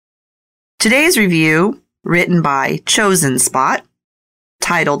Today's review, written by Chosen Spot,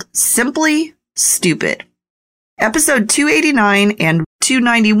 titled Simply Stupid. Episode 289 and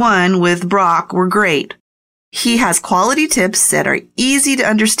 291 with Brock were great. He has quality tips that are easy to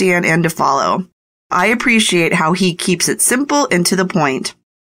understand and to follow. I appreciate how he keeps it simple and to the point.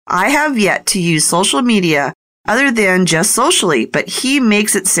 I have yet to use social media other than just socially, but he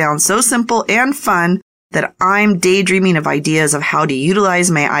makes it sound so simple and fun that I'm daydreaming of ideas of how to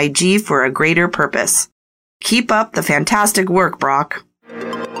utilize my IG for a greater purpose. Keep up the fantastic work, Brock.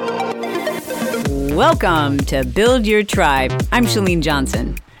 Welcome to Build Your Tribe. I'm Chalene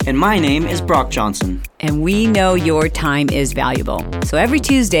Johnson. And my name is Brock Johnson. And we know your time is valuable. So every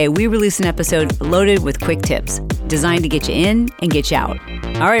Tuesday, we release an episode loaded with quick tips, designed to get you in and get you out.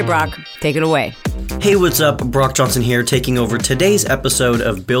 All right, Brock, take it away. Hey, what's up? Brock Johnson here, taking over today's episode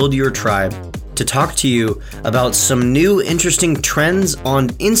of Build Your Tribe to talk to you about some new interesting trends on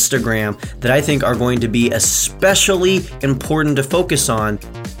Instagram that I think are going to be especially important to focus on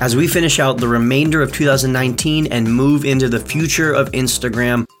as we finish out the remainder of 2019 and move into the future of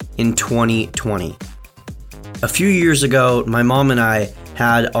Instagram in 2020. A few years ago, my mom and I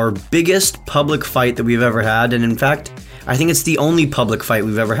had our biggest public fight that we've ever had, and in fact, I think it's the only public fight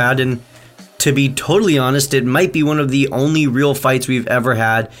we've ever had, and to be totally honest, it might be one of the only real fights we've ever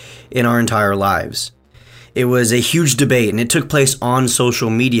had in our entire lives. It was a huge debate, and it took place on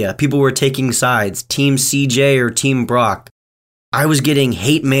social media. People were taking sides, Team CJ or Team Brock. I was getting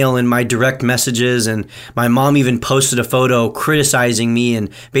hate mail in my direct messages, and my mom even posted a photo criticizing me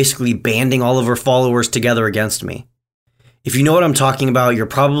and basically banding all of her followers together against me. If you know what I'm talking about, you're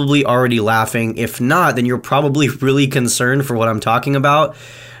probably already laughing. If not, then you're probably really concerned for what I'm talking about.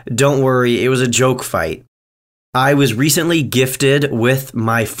 Don't worry, it was a joke fight. I was recently gifted with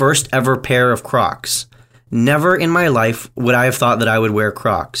my first ever pair of Crocs. Never in my life would I have thought that I would wear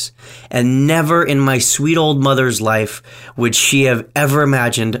Crocs. And never in my sweet old mother's life would she have ever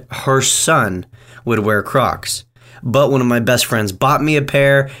imagined her son would wear Crocs. But one of my best friends bought me a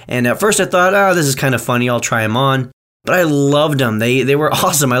pair, and at first I thought, this is kind of funny, I'll try them on. But I loved them. They were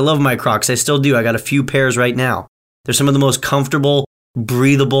awesome. I love my Crocs. I still do. I got a few pairs right now. They're some of the most comfortable,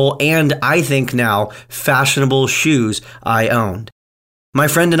 breathable, and I think now fashionable shoes I owned. My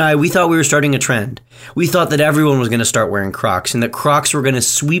friend and I, we thought we were starting a trend. We thought that everyone was going to start wearing Crocs and that Crocs were going to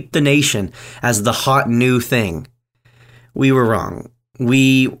sweep the nation as the hot new thing. We were wrong.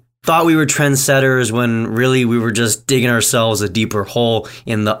 We thought we were trendsetters when really we were just digging ourselves a deeper hole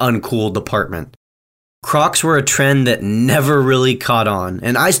in the uncool department. Crocs were a trend that never really caught on,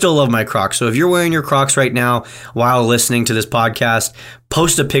 and I still love my Crocs. So if you're wearing your Crocs right now while listening to this podcast,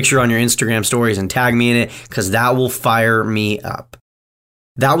 post a picture on your Instagram stories and tag me in it, because that will fire me up.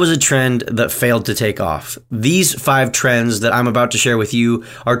 That was a trend that failed to take off. These 5 trends that I'm about to share with you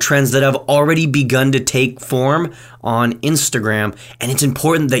are trends that have already begun to take form on Instagram, and it's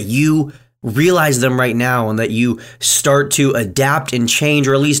important that you realize them right now and that you start to adapt and change,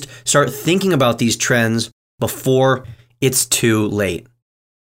 or at least start thinking about these trends before it's too late.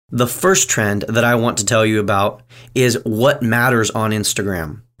 The first trend that I want to tell you about is what matters on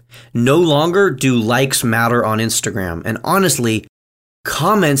Instagram. No longer do likes matter on Instagram, and honestly,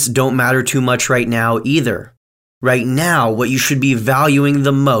 comments don't matter too much right now either. Right now, what you should be valuing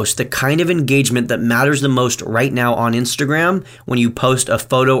the most, the kind of engagement that matters the most right now on Instagram when you post a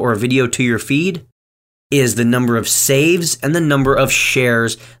photo or a video to your feed, is the number of saves and the number of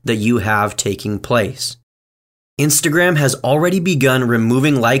shares that you have taking place. Instagram has already begun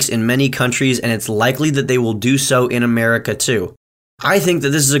removing likes in many countries, and it's likely that they will do so in America too. I think that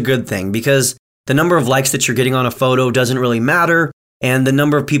this is a good thing because the number of likes that you're getting on a photo doesn't really matter. And the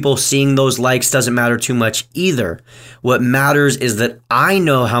number of people seeing those likes doesn't matter too much either. What matters is that I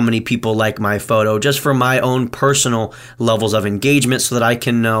know how many people like my photo just for my own personal levels of engagement so that I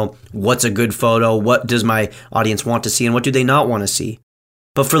can know what's a good photo, what does my audience want to see, and what do they not want to see.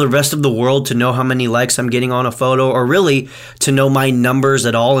 But for the rest of the world to know how many likes I'm getting on a photo, or really to know my numbers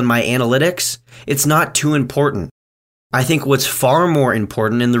at all in my analytics, it's not too important. I think what's far more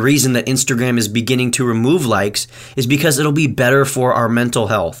important, and the reason that Instagram is beginning to remove likes, is because it'll be better for our mental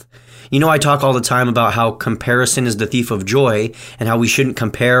health. You know, I talk all the time about how comparison is the thief of joy, and how we shouldn't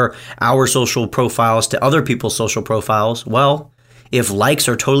compare our social profiles to other people's social profiles. Well, if likes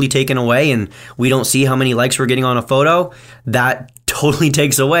are totally taken away and we don't see how many likes we're getting on a photo, that totally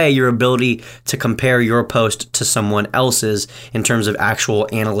takes away your ability to compare your post to someone else's in terms of actual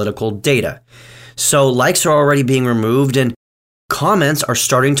analytical data. So likes are already being removed and comments are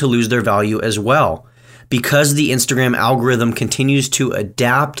starting to lose their value as well. Because the Instagram algorithm continues to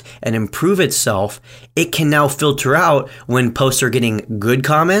adapt and improve itself, it can now filter out when posts are getting good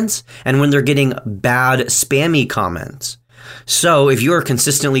comments and when they're getting bad spammy comments. So if you're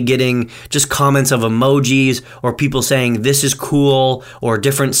consistently getting just comments of emojis or people saying this is cool, or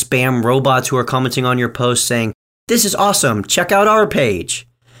different spam robots who are commenting on your post saying this is awesome, check out our page,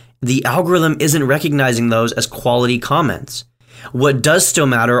 the algorithm isn't recognizing those as quality comments. What does still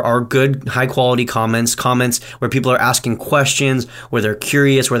matter are good, high quality comments where people are asking questions, where they're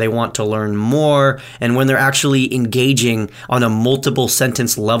curious, where they want to learn more, and when they're actually engaging on a multiple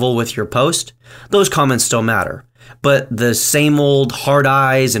sentence level with your post. Those comments still matter. But the same old heart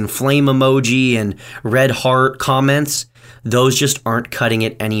eyes and flame emoji and red heart comments, those just aren't cutting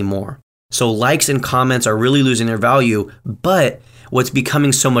it anymore. So likes and comments are really losing their value, but what's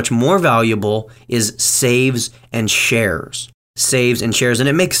becoming so much more valuable is saves and shares. Saves and shares, and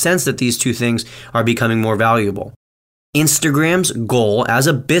it makes sense that these two things are becoming more valuable. Instagram's goal as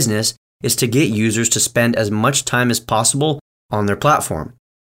a business is to get users to spend as much time as possible on their platform.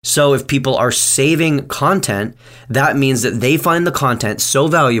 So if people are saving content, that means that they find the content so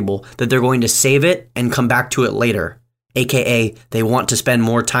valuable that they're going to save it and come back to it later. AKA, they want to spend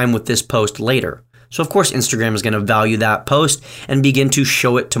more time with this post later. So of course Instagram is going to value that post and begin to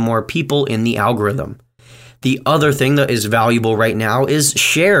show it to more people in the algorithm. The other thing that is valuable right now is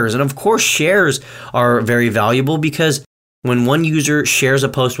shares. And of course shares are very valuable because when one user shares a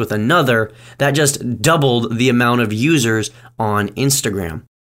post with another, that just doubled the amount of users on Instagram.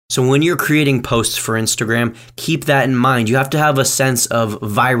 So when you're creating posts for Instagram, keep that in mind. You have to have a sense of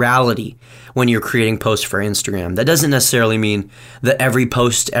virality when you're creating posts for Instagram. That doesn't necessarily mean that every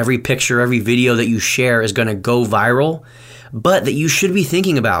post, every picture, every video that you share is going to go viral, but that you should be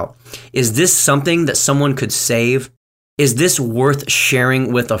thinking about, is this something that someone could save? Is this worth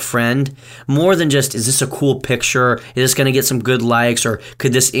sharing with a friend? More than just, is this a cool picture? Is this going to get some good likes, or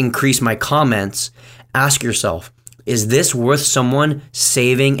could this increase my comments? Ask yourself, is this worth someone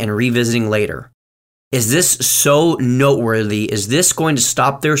saving and revisiting later? Is this so noteworthy? Is this going to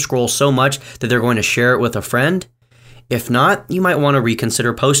stop their scroll so much that they're going to share it with a friend? If not, you might want to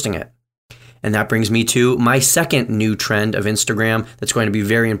reconsider posting it. And that brings me to my second new trend of Instagram that's going to be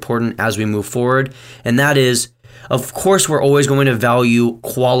very important as we move forward. And that is, of course, we're always going to value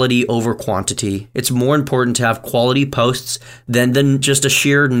quality over quantity. It's more important to have quality posts than just a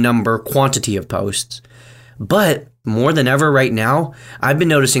sheer quantity of posts. But more than ever right now, I've been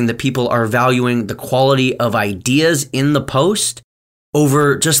noticing that people are valuing the quality of ideas in the post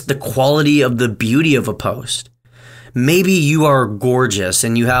over just the quality of the beauty of a post. Maybe you are gorgeous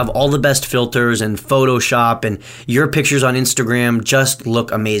and you have all the best filters and Photoshop, and your pictures on Instagram just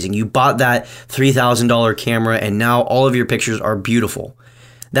look amazing. You bought that $3,000 camera and now all of your pictures are beautiful.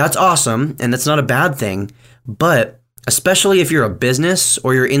 That's awesome, and that's not a bad thing, but especially if you're a business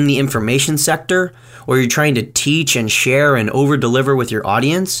or you're in the information sector or you're trying to teach and share and over-deliver with your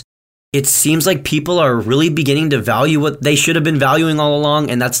audience, it seems like people are really beginning to value what they should have been valuing all along,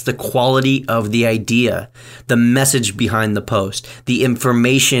 and that's the quality of the idea, the message behind the post, the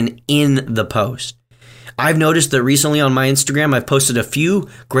information in the post. I've noticed that recently on my Instagram, I've posted a few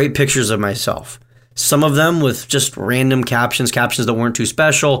great pictures of myself. Some of them with just random captions that weren't too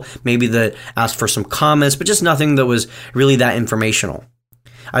special, maybe that asked for some comments, but just nothing that was really that informational.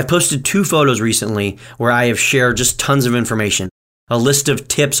 I've posted 2 photos recently where I have shared just tons of information. A list of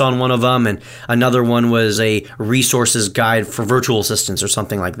tips on one of them, and another one was a resources guide for virtual assistants or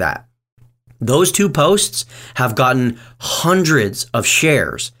something like that. Those 2 posts have gotten hundreds of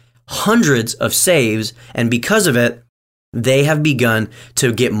shares, hundreds of saves, and because of it, they have begun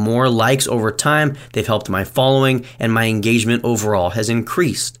to get more likes over time. They've helped my following, and my engagement overall has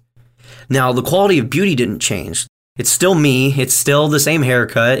increased. Now, the quality of beauty didn't change. It's still me, it's still the same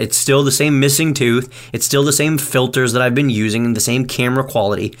haircut, it's still the same missing tooth, it's still the same filters that I've been using and the same camera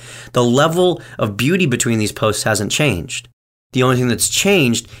quality. The level of beauty between these posts hasn't changed. The only thing that's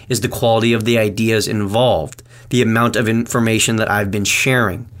changed is the quality of the ideas involved, the amount of information that I've been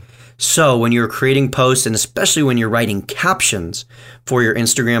sharing. So when you're creating posts, and especially when you're writing captions for your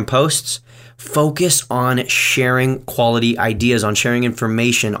Instagram posts, focus on sharing quality ideas, on sharing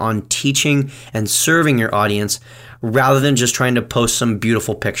information, on teaching and serving your audience, rather than just trying to post some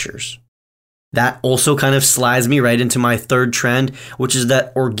beautiful pictures. That also kind of slides me right into my third trend, which is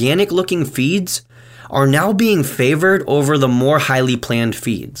that organic looking feeds are now being favored over the more highly planned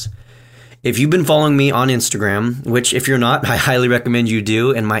feeds. If you've been following me on Instagram, which if you're not, I highly recommend you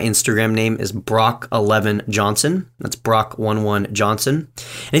do, and my Instagram name is Brock11 Johnson. That's Brock11 Johnson.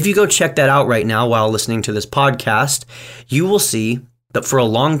 And if you go check that out right now while listening to this podcast, you will see that for a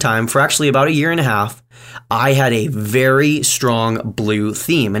long time, for actually about a year and a half, I had a very strong blue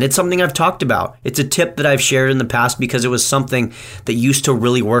theme. And it's something I've talked about. It's a tip that I've shared in the past because it was something that used to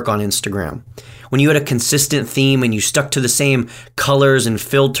really work on Instagram. When you had a consistent theme and you stuck to the same colors and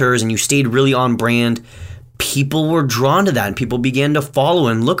filters and you stayed really on brand, people were drawn to that and people began to follow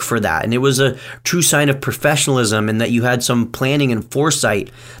and look for that. And it was a true sign of professionalism and that you had some planning and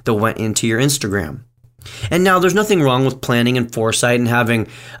foresight that went into your Instagram. And now there's nothing wrong with planning and foresight and having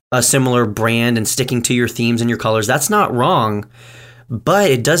a similar brand and sticking to your themes and your colors. That's not wrong.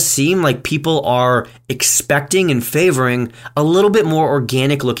 But it does seem like people are expecting and favoring a little bit more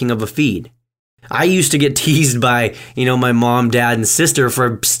organic looking of a feed. I used to get teased by, my mom, dad, and sister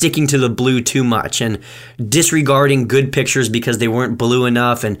for sticking to the blue too much and disregarding good pictures because they weren't blue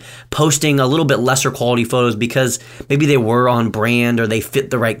enough and posting a little bit lesser quality photos because maybe they were on brand or they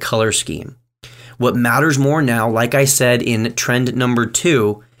fit the right color scheme. What matters more now, like I said in trend number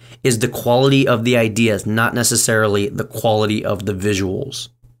 2, is the quality of the ideas, not necessarily the quality of the visuals.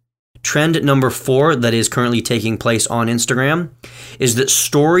 Trend number 4 that is currently taking place on Instagram is that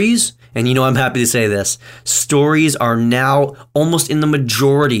stories, and I'm happy to say this, stories are now almost in the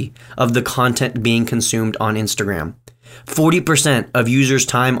majority of the content being consumed on Instagram. 40% of users'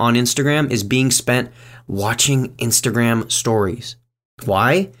 time on Instagram is being spent watching Instagram stories.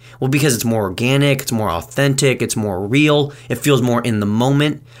 Why? Well, because it's more organic, it's more authentic, it's more real, it feels more in the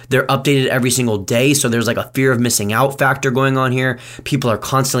moment. They're updated every single day, so there's like a fear of missing out factor going on here. People are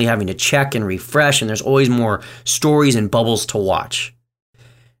constantly having to check and refresh, and there's always more stories and bubbles to watch.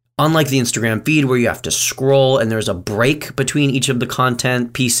 Unlike the Instagram feed where you have to scroll and there's a break between each of the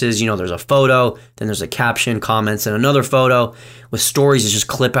content pieces, there's a photo, then there's a caption, comments, and another photo. With stories, it's just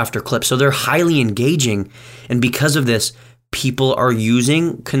clip after clip. So they're highly engaging, and because of this, people are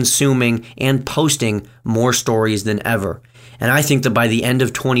using, consuming, and posting more stories than ever. And I think that by the end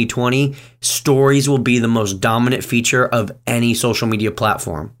of 2020, stories will be the most dominant feature of any social media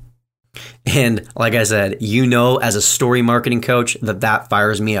platform. And like I said, as a story marketing coach, that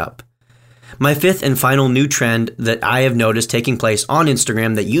fires me up. My 5th and final new trend that I have noticed taking place on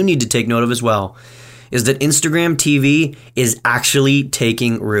Instagram that you need to take note of as well is that Instagram TV is actually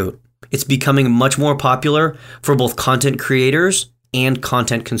taking root. It's becoming much more popular for both content creators and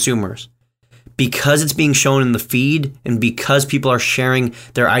content consumers. Because it's being shown in the feed and because people are sharing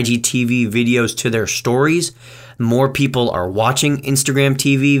their IGTV videos to their stories, more people are watching Instagram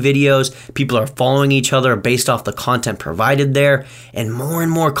TV videos, people are following each other based off the content provided there, and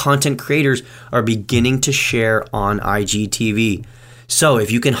more content creators are beginning to share on IGTV. So if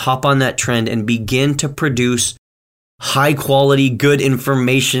you can hop on that trend and begin to produce high quality, good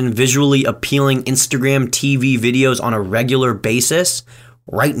information, visually appealing Instagram TV videos on a regular basis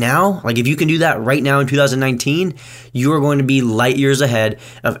right now, like if you can do that right now in 2019, you are going to be light years ahead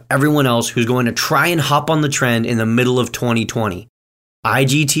of everyone else who's going to try and hop on the trend in the middle of 2020.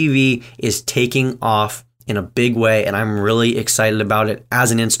 IGTV is taking off in a big way, and I'm really excited about it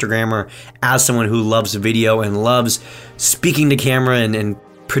as an Instagrammer, as someone who loves video and loves speaking to camera and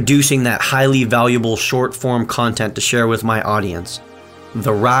producing that highly valuable short form content to share with my audience.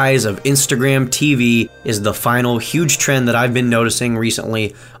 The rise of Instagram TV is the final huge trend that I've been noticing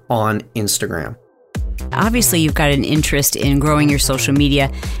recently on Instagram. Obviously, you've got an interest in growing your social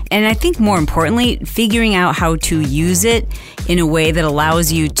media, and I think more importantly, figuring out how to use it in a way that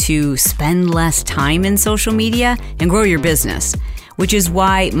allows you to spend less time in social media and grow your business. Which is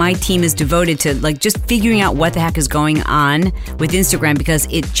why my team is devoted to just figuring out what the heck is going on with Instagram, because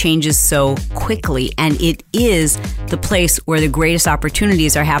it changes so quickly and it is the place where the greatest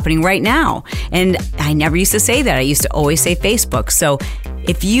opportunities are happening right now. And I never used to say that. I used to always say Facebook. So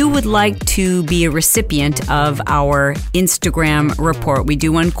if you would like to be a recipient of our Instagram report, we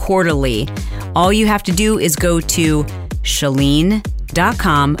do one quarterly. All you have to do is go to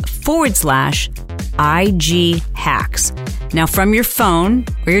Chalene.com/IG hacks. Now, from your phone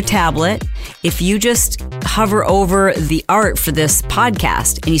or your tablet, if you just hover over the art for this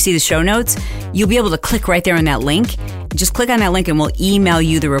podcast and you see the show notes, you'll be able to click right there on that link. Just click on that link and we'll email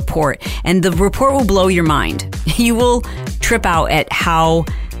you the report. And the report will blow your mind. You will trip out at how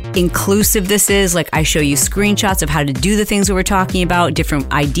inclusive this is. I show you screenshots of how to do the things that we're talking about, different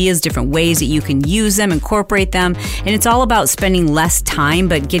ideas, different ways that you can use them, incorporate them. And it's all about spending less time,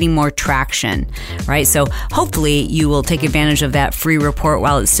 but getting more traction, right? So hopefully you will take advantage of that free report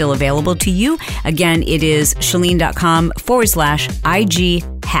while it's still available to you. Again, it is Chalene.com/IG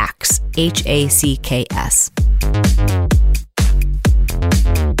hacks, HACKS.